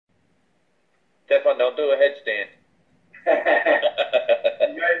Stephan, don't do a headstand. You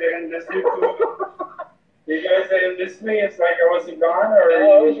guys didn't miss me too? You guys didn't miss me? It's like I wasn't gone? Or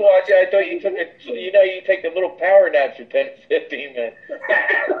No, I was watching. I thought you took it. You know, you take the little power naps for 10 to 15 minutes.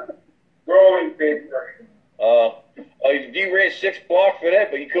 growing paper. You ran 6 blocks for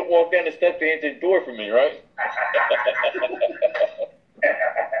that, but you couldn't walk down the steps to answer the door for me, right?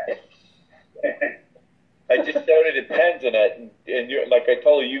 I just showed it the pens in that, and you, like I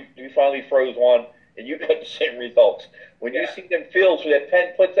told you, you finally froze one, and you got the same results. When you see them fields where that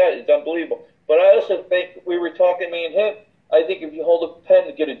pen puts out, it's unbelievable. But I also think, we were talking, me and him, I think if you hold a pen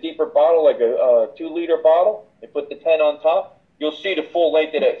to get a deeper bottle, like a 2-liter bottle, and put the pen on top, you'll see the full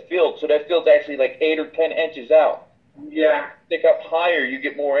length of that field. So that field's actually like 8 or 10 inches out. Yeah. Stick up higher, you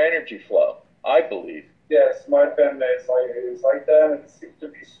get more energy flow, I believe. Yes, my pen is like that, and it seems to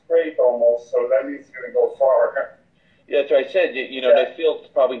be straight almost, so that means it's going to go far. Yeah, that's what I said. You know, that field's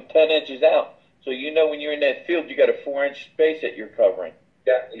probably 10 inches out. So you know when you're in that field, you got a 4-inch space that you're covering.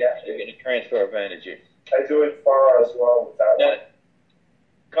 Yeah. So you're getting a transfer of energy. I do it far as well with that one.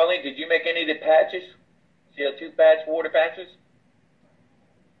 Carlene, did you make any of the patches? CO2 patch, water patches?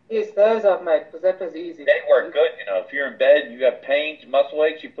 Yes, those I've made, because that was easy. They work good, you know. If you're in bed and you have pains, muscle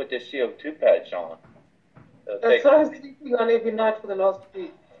aches, you put this CO2 patch on. That's what I was thinking on every night for the last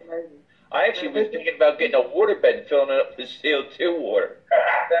week. Amazing. I actually was thinking about getting a water bed and filling it up with CO2 water.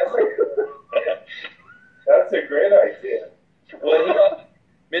 That's a great idea. Well,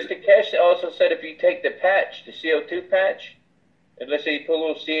 Mr. Kesh also said if you take the patch, the CO2 patch, and let's say you put a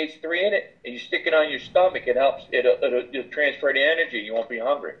little CH3 in it, and you stick it on your stomach, it helps, it'll transfer the energy, you won't be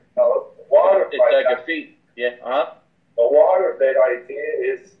hungry. Water it's like a feed. Yeah, huh? The water bed idea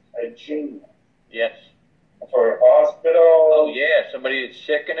is a genius. Yes. For a hospital. Oh, yeah, somebody that's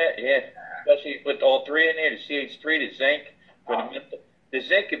sick in it, yeah. Especially with all 3 in there, the CH3, the zinc, for the mental. The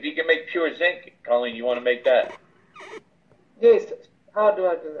zinc, if you can make pure zinc, Colleen, you want to make that? Yes. How do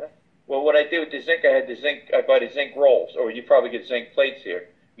I do that? Well, what I did with the zinc, I buy the zinc rolls, or you probably get zinc plates here.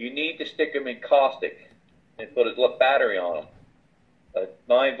 You need to stick them in caustic and put a battery on them, a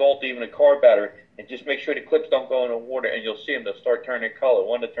 9-volt, even a car battery, and just make sure the clips don't go in the water, and you'll see them. They'll start turning color.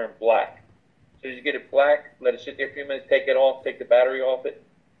 One to turn black. So you get it black, let it sit there a few minutes, take it off, take the battery off it,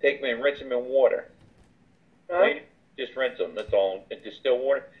 take them and rinse them in water. Right? Just rinse them, that's all, in distilled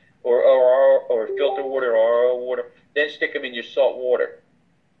water, or filter water, or RO water. Then stick them in your salt water.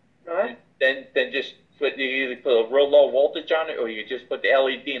 Right. Then just you either put a real low voltage on it, or you just put the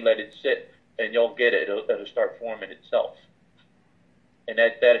LED and let it sit, and you'll get it. It'll start forming itself. And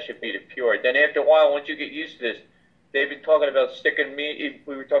that should be the pure. Then after a while, once you get used to this, they've been talking about sticking we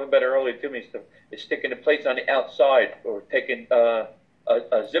were talking about it earlier too, is sticking the plates on the outside, or taking a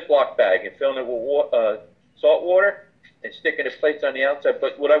Ziploc bag and filling it with salt water and sticking the plates on the outside.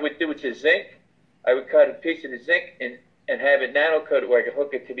 But what I would do with the zinc, I would cut a piece of the zinc and have it nano-coated where I could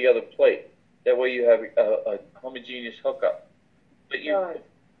hook it to the other plate. That way you have a homogeneous hookup. But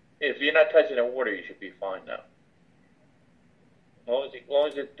if you're not touching the water, you should be fine now. As long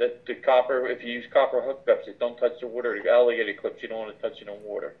as the copper, if you use copper hookups, it don't touch the water. The alligator clips, you don't want to touch it in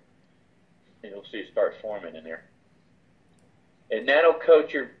water. And you'll see it start forming in there. And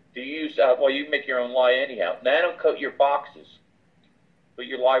nano-coat you make your own lye anyhow. Nano-coat your boxes. Put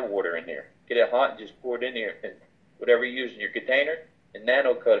your lye water in there. Get it hot and just pour it in there. And whatever you use in your container, and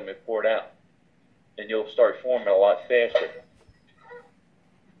nano-coat them and pour it out. And you'll start forming a lot faster.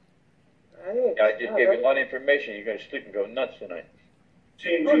 I just gave you a lot of information. You're going to sleep and go nuts tonight.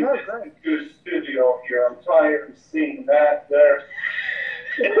 Changing this to studio here. I'm tired of seeing that there.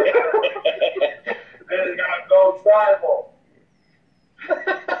 Then it's going to go tribal.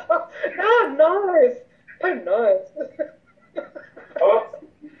 Oh, nice. Oh, nice. Oops.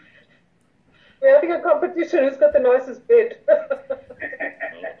 We're having a competition. Who's got the nicest bed?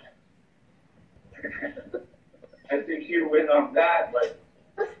 I think you win on that, but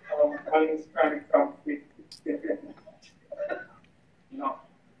I'm just trying to compete. No.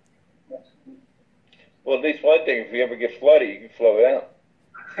 Well, at least one thing, if you ever get flooded, you can flow it out.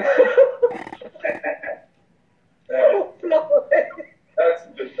 That's a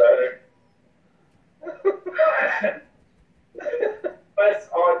bit better. Less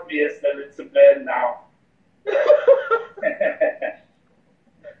obvious that it's a bed now. I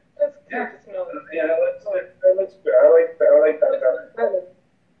like that better.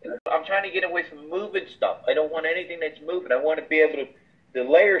 I'm trying to get away from moving stuff. I don't want anything that's moving. I want to be able to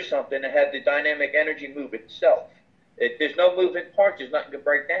layer something and have the dynamic energy move itself. If there's no moving parts, there's nothing to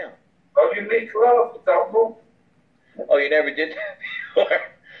break down. Oh, you make love without moving? Oh, you never did that before?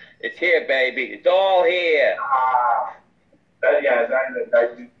 It's here, baby. It's all here. Yeah, that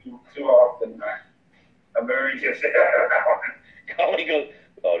I do too often, man. I'm very just. Carlene goes,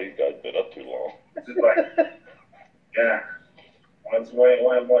 oh, these guys been up too long. Just like, yeah.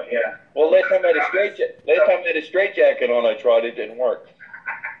 Yeah. Well, last time I had a straight jacket on, I tried it, didn't work.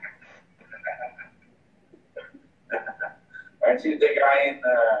 Aren't you the guy in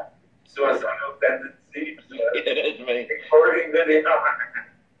Suicidal Tendencies? It is me. Recording video.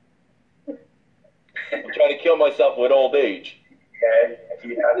 I'm trying to kill myself with old age.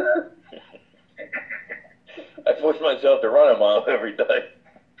 Yeah. I force myself to run a mile every day.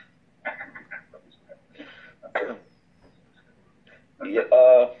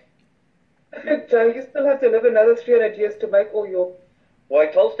 Joe, you still have to live another 300 years to make all your... Well,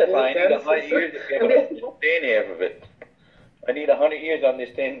 I told Stephan I need 100 years to be able to understand half of it. I need 100 years to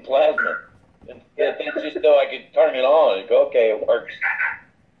understand plasma. And that's just so I can turn it on and go, okay, it works.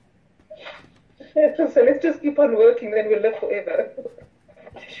 So let's just keep on working, then we'll live forever.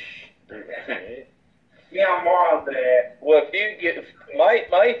 Yeah, more on the... Well, if you get...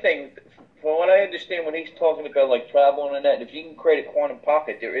 My thing, from what I understand when he's talking about, like, traveling and that, if you can create a quantum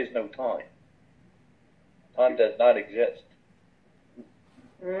pocket, there is no time. Time does not exist.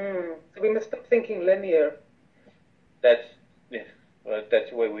 So we must stop thinking linear. That's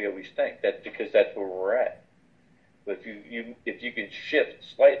the way we always think. That's because that's where we're at. But if you can shift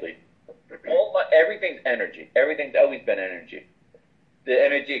slightly, everything's energy. Everything's always been energy. The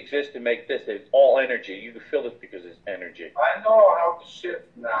energy exists to make this. It's all energy. You can feel it because it's energy. I know how to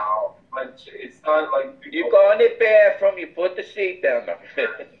shift now, but it's not like you go in the bathroom, you put the seat down.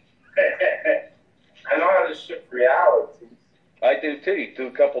 I know how to shift reality. I do too. You do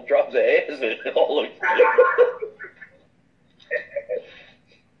a couple drops of acid, it all looks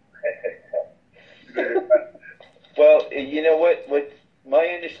Well, you know what? What my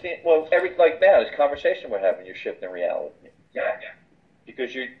understand? Well, like now, this conversation we're having, you're shifting reality. Yeah.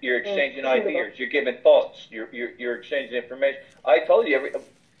 Because you're exchanging ideas, you're giving thoughts, you're exchanging information. I told you,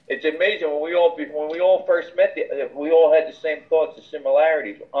 it's amazing when we all first met, we all had the same thoughts, the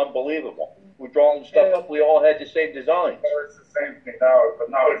similarities, unbelievable. We're drawing stuff up, we all had the same designs. It's the same thing now, but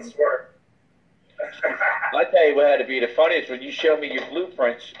now it's work. I tell you what had to be the funniest when you showed me your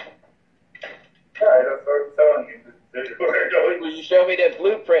blueprints. Yeah, that's what I'm telling you. When you showed me that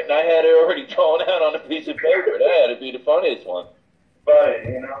blueprint and I had it already drawn out on a piece of paper, that had to be the funniest one. But,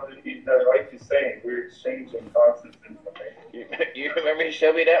 you know, like you're saying, we're exchanging constant information. You remember you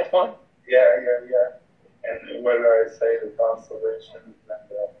showed me that one? Yeah. And whether I say the constellations and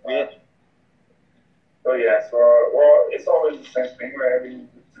yeah. So, yeah, well, it's always the same thing. We're having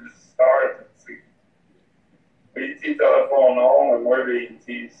to start and see. BT telephone home and we're the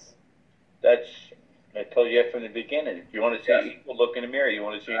ETs. I told you that from the beginning. If you want to see an equal, look in the mirror. You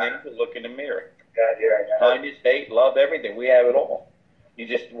want to see an equal, look in the mirror. Yeah. Kindness, hate, love, everything. We have it all. You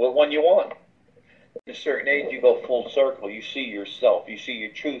just, what one you want. At a certain age, you go full circle. You see yourself. You see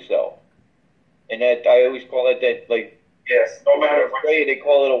your true self. And that, I always call it that, like, yes, no matter what. They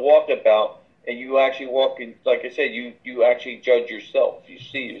call it a walkabout. And you actually walk in, like I said, you actually judge yourself. You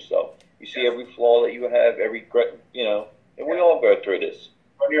see yourself. You see every flaw that you have, every, you know, and we all go through this.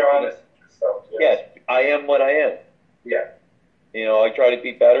 When you're honest with yourself. Yes, I am what I am. Yeah. You know, I try to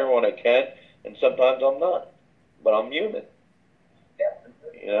be better when I can, and sometimes I'm not. But I'm human.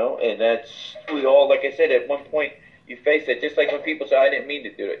 You know, and that's, we all, like I said, at one point, you face it. Just like when people say, I didn't mean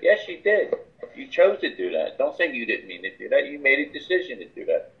to do that. Yes, you did. You chose to do that. Don't say you didn't mean to do that. You made a decision to do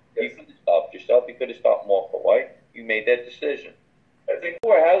that. Yes. You could have stopped yourself. You could have stopped and walked away. You made that decision. I think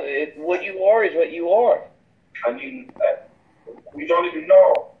what you are is what you are. I mean, we don't even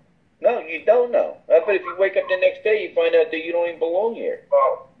know. No, you don't know. But if you wake up the next day, you find out that you don't even belong here.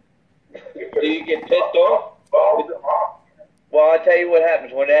 Well, do you get pissed off? Well, I'll tell you what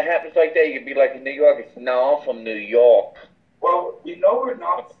happens. When that happens like that, you can be like in New York. It's, no, I'm from New York. Well, we know we're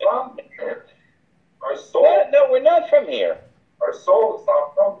not from here. Our soul. What? No, we're not from here. Our soul is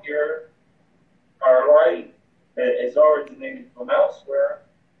not from here. Our light is originated from elsewhere.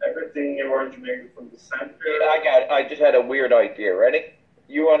 Everything originated from the center. I just had a weird idea. Ready?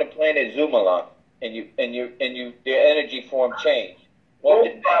 You're on the planet Zumalon, and the energy form changed.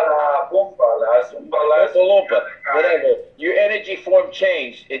 Whatever. Your energy form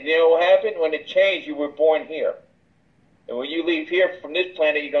changed, and you know what happened? When it changed, you were born here. And when you leave here from this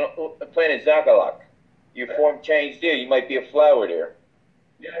planet, you're going to planet Zagalak. Your form changed there. You might be a flower there.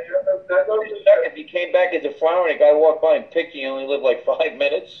 Yeah, if you came back as a flower and a guy walked by and picked you, you only lived like 5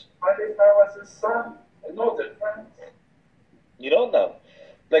 minutes. I think I was his son. I know difference. You don't know.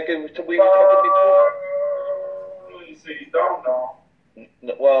 Like we were talking before. You see, you don't know.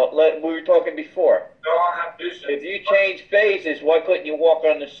 Well, we were talking before. No, I have vision. If you change phases, why couldn't you walk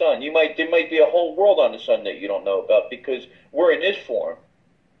on the sun? There might be a whole world on the sun that you don't know about because we're in this form.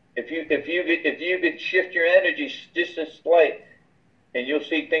 If you could shift your energy just a slight, and you'll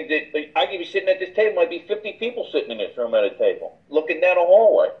see things that I could be sitting at this table, might be 50 people sitting in this room at a table, looking down a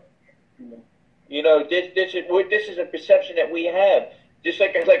hallway. You know, this is a perception that we have. Just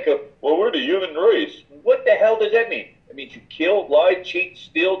like well, we're the human race. What the hell does that mean? It means you kill, lie, cheat,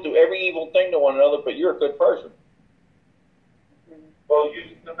 steal, do every evil thing to one another, but you're a good person. Well,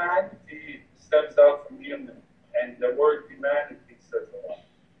 humanity stems out from human, and the word humanity says a lot.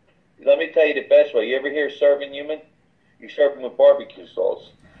 Let me tell you the best way. You ever hear serving human? You serve them with barbecue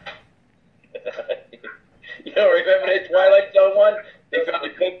sauce. You don't remember that Twilight Zone one? They found the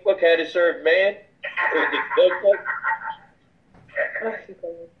cookbook how to serve man. It was the cookbook.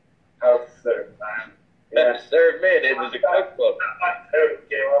 How to serve man. How to serve man. It was a cookbook. Who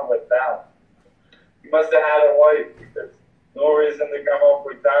came up with that? You must have had a wife because no reason to come up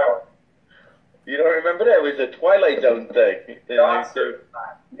with that one. You don't remember that? It was a Twilight Zone thing.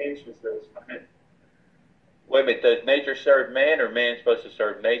 Nature serves man. Wait a minute, does nature serve man or man's supposed to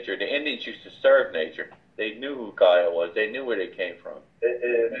serve nature? The Indians used to serve nature. They knew who Gaia was. They knew where they came from.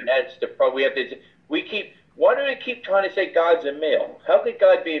 And that's the problem. Why do they keep trying to say God's a male? How could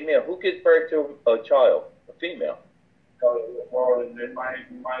God be a male? Who gives birth to a child? A female. Well, in my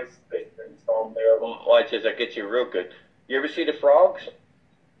state, it's all male. Well, watch this. I get you real good. You ever see the frogs?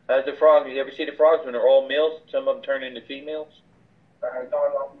 You ever see the frogs when they're all males? Some of them turn into females? No, I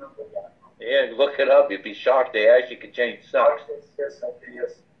don't remember that. Yeah, look it up. You'd be shocked. They actually can change sex. Yes,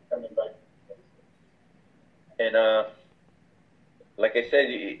 coming back. And like I said,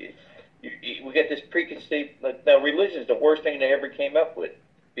 we get this preconceived. Now, religion is the worst thing they ever came up with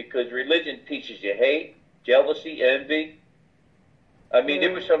because religion teaches you hate, jealousy, envy. I mean,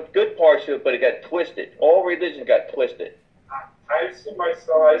 there were some good parts to it, but it got twisted. All religion got twisted. I see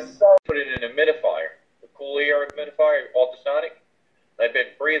myself. I saw. Put it in a humidifier, a cool air humidifier, ultrasonic. I've been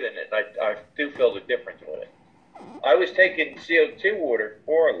breathing it, and I do feel the difference with it. I was taking CO2 water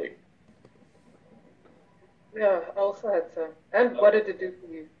orally. Yeah, I also had some. And what did it do for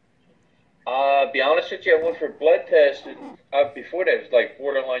you? Be honest with you, I went for a blood test. And, before that, it was like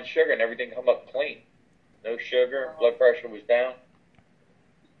borderline sugar, and everything come up clean. No sugar, blood pressure was down.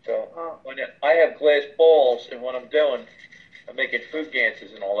 So when I have glass balls, and what I'm doing, I'm making food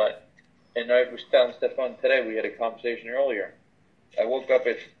ganses and all that. And I was telling Stephan today, we had a conversation earlier. I woke up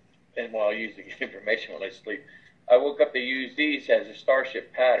and I'll use the information when I sleep. I woke up to use these as a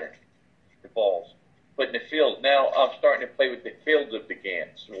starship pattern, the balls. But in the field, now I'm starting to play with the fields of the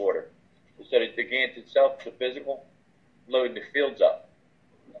GANs water. Instead of the GANs itself, the physical, loading the fields up.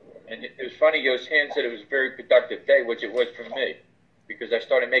 And it was funny, Yosin said it was a very productive day, which it was for me, because I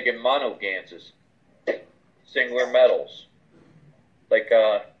started making mono ganses, singular metals. Like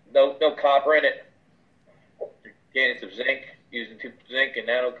no copper in it, GANs of zinc, using 2 zinc and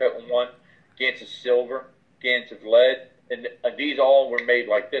nano-cut in 1, GANs of silver, GANs of lead, and these all were made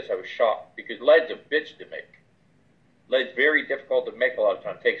like this. I was shocked because lead's a bitch to make. Lead's very difficult to make a lot of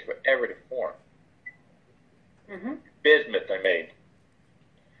times. It takes forever to form. Bismuth I made.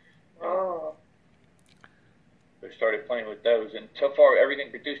 Oh. I started playing with those, and so far everything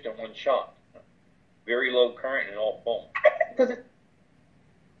produced in one shot. Very low current and all boom. Because it's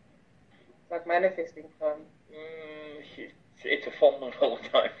like manifesting from. It's a full moon all the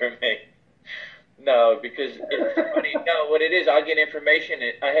time for me. No, because it's funny. No, what it is, I get information.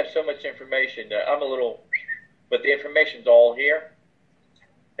 I have so much information that I'm a little, but the information's all here,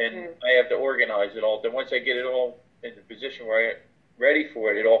 and I have to organize it all. Then once I get it all in the position where I'm ready for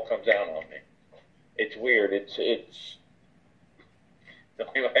it, it all comes out on me. It's weird. It's the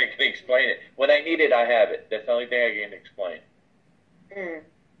only way I can explain it. When I need it, I have it. That's the only thing I can explain. And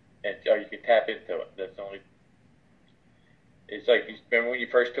or you can tap into it. That's the only. It's like you remember when you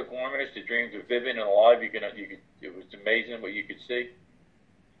first took ORMUS, the dreams were vivid and alive. It was amazing what you could see.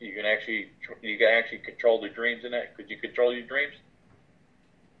 You can actually control the dreams in that. Could you control your dreams?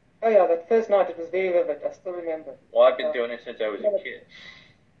 Oh yeah, that first night it was very vivid. I still remember. Well, I've been doing it since I was a kid,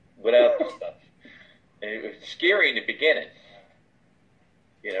 without the stuff. And it was scary in the beginning.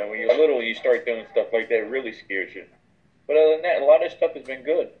 You know, when you're little, you start doing stuff like that. It really scares you. But other than that, a lot of stuff has been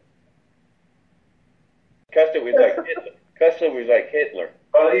good. Custer was like Hitler. Custer was like Hitler.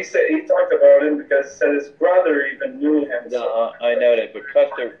 Well, he talked about him because he said his brother even knew him. No, I know that, but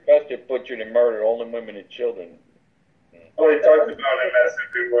Custer butchered and murdered all the women and children. Well, he talked about him as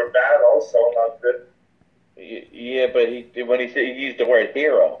if he were bad, also not good. Yeah, but he used the word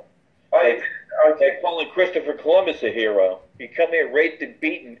hero. Okay. They're calling Christopher Columbus a hero. He come here raped and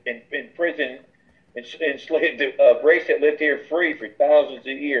beaten in prison, and enslaved. The race that lived here free for thousands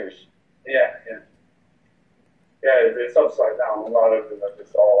of years. Yeah, yeah. Yeah, it's upside down. A lot of it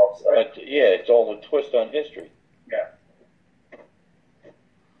is all upside down. Yeah, it's all a twist on history. Yeah.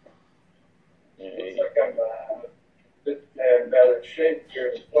 It's like I'm a bit better shape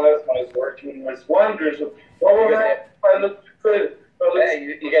here. The plasma is working with wonders. What will happen if I look good? Yeah,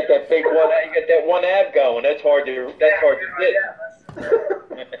 you got that big one. You got that one ab going. That's hard to. That's hard to hit.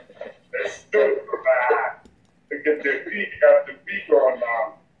 It's stupid, man. Look at the feet. Got the feet going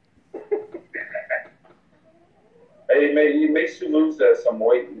down. He makes you lose some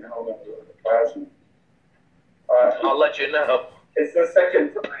weight, you know, the plasma. I'll let you know. It's the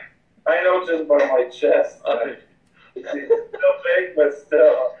second time. I know just by my chest. It's still big, but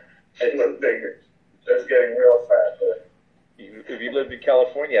still, it looks bigger. Just getting real fat. If you lived in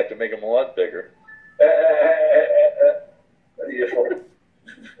California, you have to make them a lot bigger.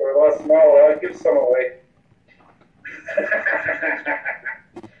 For a lot smaller, I'll give some away.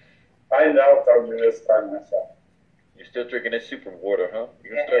 I knelt under this time myself. You're still drinking this super water, huh?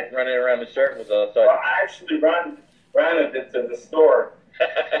 You're going to start running around the circles outside. Well, I actually ran it to the store.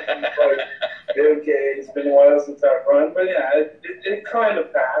 Okay, it's been a while since I've run, but yeah, it kind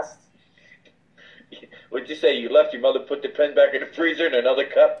of passed. What'd you say? You left your mother put the pen back in the freezer in another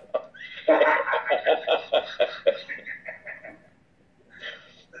cup?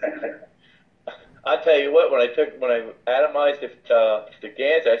 I'll tell you what, when I atomized the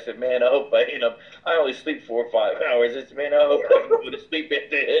GANs, I said, man, I hope I only sleep 4 or 5 hours. I said, man, I hope I can go to sleep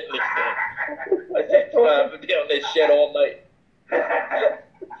after hitting this thing. I said, I've been on this shit all night.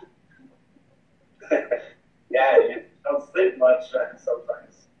 Yeah, you don't sleep much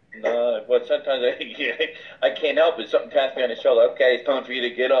sometimes. No, but sometimes I can't help it. Something taps me on the shoulder. Okay, it's time for you to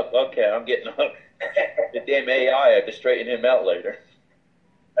get up. Okay, I'm getting up. The damn AI, I have to straighten him out later.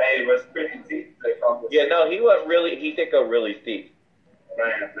 Hey, it was pretty deep. Yeah, no, he did go really deep.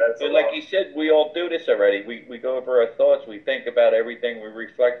 Man, that's but like you said, we all do this already. We go over our thoughts. We think about everything. We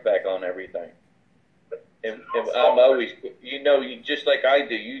reflect back on everything. And I'm always, you just like I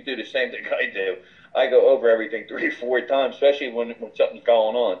do. You do the same thing I do. I go over everything 3 or 4 times, especially when something's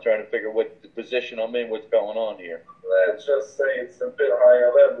going on, trying to figure what the position I'm in, what's going on here. Let's just say it's a bit higher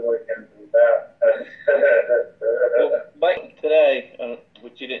level again than that. Well, Mike, today,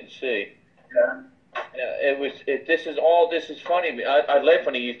 which you didn't see. Yeah. This is funny. I laugh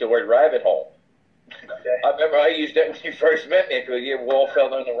when he used the word rabbit hole. Okay. I remember I used that when you first met me, because we all fell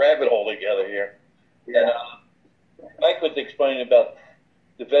down the rabbit hole together here. Yeah. And Mike was explaining about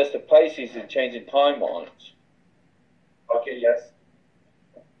the Vesta Pisces and changing timelines. Okay, yes.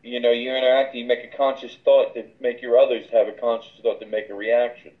 You interact, you make a conscious thought to make your others have a conscious thought to make a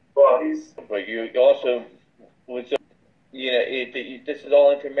reaction. Well, But you also, this is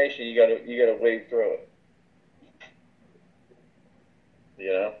all information. You gotta wade through it.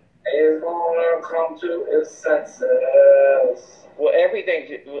 He's gonna come to his senses. Well,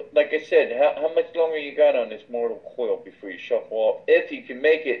 everything, like I said, how much longer you got on this mortal coil before you shuffle off? If you can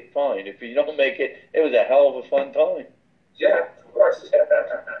make it, fine. If you don't make it, it was a hell of a fun time. Yeah, of course.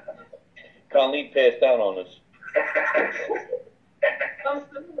 Carlene passed out on us. I'm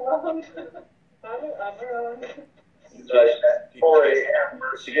still around. I'm around. 4 a.m.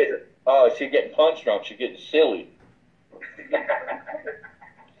 She's getting punch drunk. She's getting silly.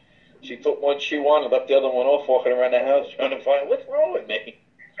 She put one shoe on and left the other one off, walking around the house trying to find what's wrong with me.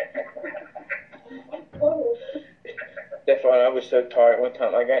 Stephan, I was so tired. One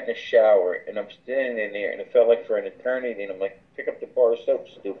time I got in the shower and I'm standing in there and it felt like for an eternity. And I'm like, pick up the bar of soap,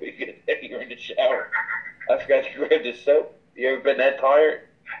 stupid. You're in the shower. I forgot to grab the soap. You ever been that tired?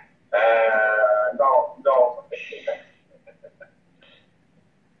 No.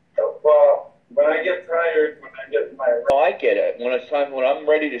 Well, when I get tired, when I get my... Oh, I get it. When I'm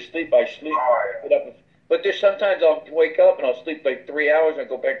ready to sleep, I sleep. Oh, yeah. Get up. But there's sometimes I'll wake up and I'll sleep like 3 hours and I'll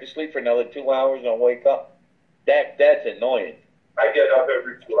go back to sleep for another 2 hours and I'll wake up. That's annoying. I get up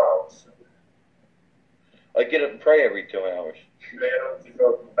every 2 hours. I get up and pray every 2 hours. I have to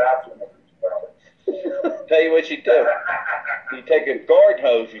go to the bathroom every 2 hours. Tell you what you do. You take a garden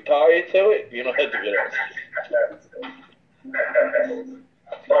hose, you tie it to it, you don't have to get up.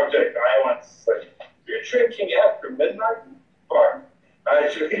 Project, I once said, you're drinking after midnight? Or I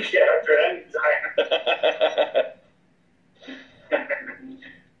drink after any time.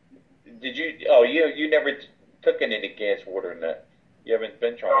 Did you, you never took any gas water in that? You haven't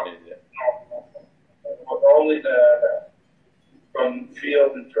been trying to do that? No. Only from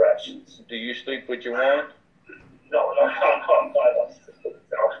field interactions. Do you sleep with your wand? No, I don't sleep with it.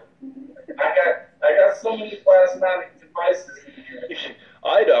 I got so many plasmatic devices in here.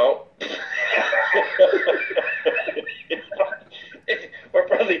 I don't. My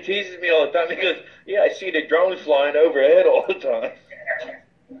brother teases me all the time. He goes, yeah, I see the drones flying overhead all the time.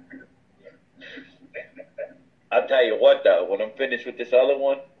 I'll tell you what, though, when I'm finished with this other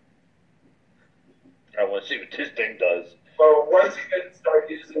one, I want to see what this thing does. Well, once you get start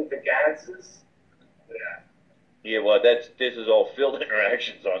using the gases, yeah, well, this is all field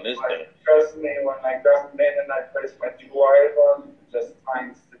interactions on this thing. Trust me, when I got them in and I placed my UI on, just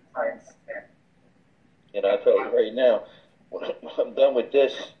times 10. And I'll tell you right now, when I'm done with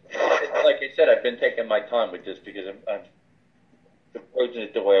this, like I said, I've been taking my time with this because I'm approaching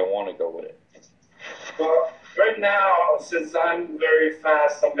it the way I want to go with it. Well, right now, since I'm very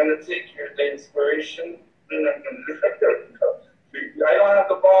fast, I'm going to take the inspiration. I don't have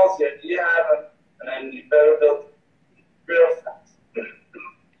the balls yet. You have them, and then you better build real fast.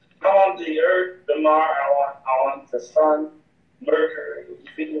 I want the Earth, the Mars, I want the Sun, Mercury,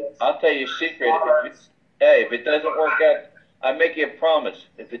 Venus. I'll tell you a secret. If it doesn't work out, I make you a promise.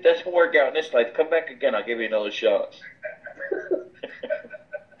 If it doesn't work out in this life, come back again. I'll give you another shot.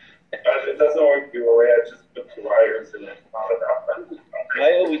 If it doesn't work your way, I just put the wires in it.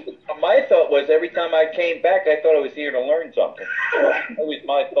 My thought was every time I came back, I thought I was here to learn something. That was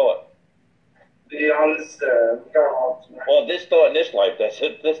my thought. The honest, well, this thought in this life, that's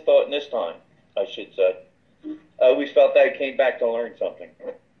it. This thought in this time, I should say. I always felt that I came back to learn something.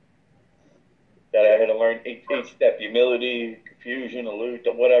 That I had to learn each step: humility, confusion,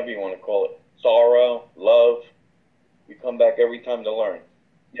 illusion, whatever you want to call it, sorrow, love. You come back every time to learn.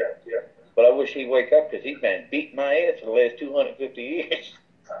 Yeah. But I wish he'd wake up because he's been beating my ass for the last 250 years.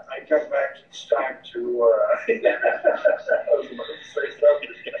 I come back each time to I was about to say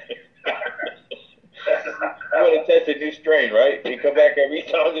something. You want to test a new strain, right? You come back every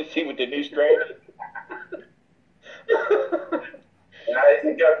time to see what the new strain is. And I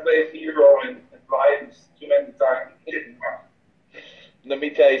think I played hero in vibes too many times. Let me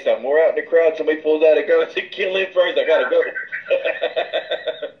tell you something. We're out in the crowd. Somebody pulls out a gun and says, kill him first. I got to go.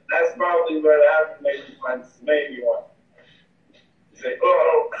 That's probably what happened maybe once. You say,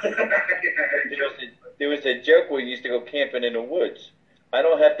 oh. There was a joke where you used to go camping in the woods. I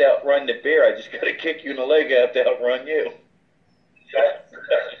don't have to outrun the bear. I just got to kick you in the leg. I have to outrun you.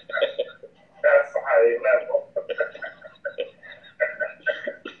 That's high level.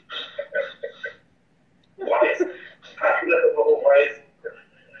 Wise. High level wise.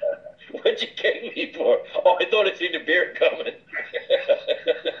 What'd you kick me for? Oh, I thought I seen the bear coming.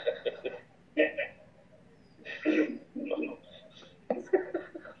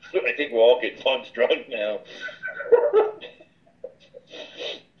 I think we'll all get punch drunk now.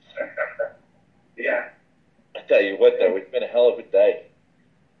 Yeah. I tell you what, though, it's been a hell of a day.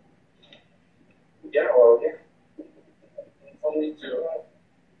 Yeah, well, yeah. Only to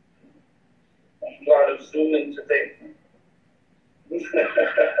a lot of Zooming today.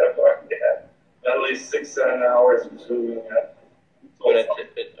 But, yeah, at least 6-7 hours of Zooming. But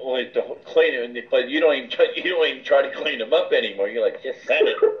it's only to clean it, but you don't even try to clean them up anymore. You're like, just send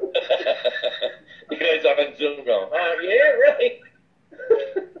it. You guys on Zoom going, oh yeah, really?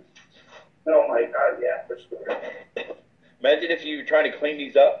 Oh my God, yeah, for sure. Imagine if you were trying to clean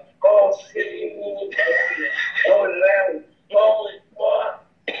these up. Oh shit! Oh man! Holy fuck!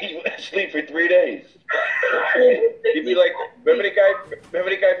 You went to sleep for 3 days. You'd be like, remember the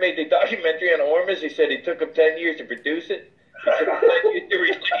guy made the documentary on ORMUS? He said it took him 10 years to produce it. He took him 10 years to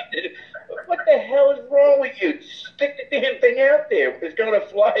release it. What the hell is wrong with you? Stick the damn thing out there. If it's gonna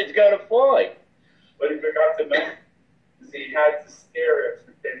fly, it's gonna fly. But he forgot to mention, he had to stare it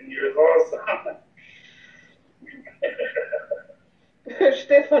for 10 years also.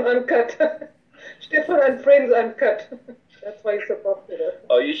 Stephan uncut. Stephan and Friends uncut. That's why he's so popular.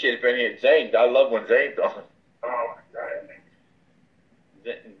 Oh, you should have been here, Zane. I love when Zane's on. Oh my God.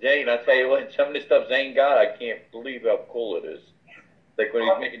 Zane, I tell you what, some of the stuff Zane got, I can't believe how cool it is. Like when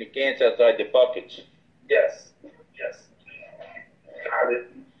he's making the cans outside the buckets. Yes.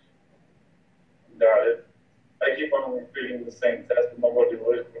 Got it. I keep on repeating the same test, but nobody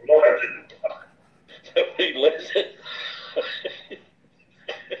lives.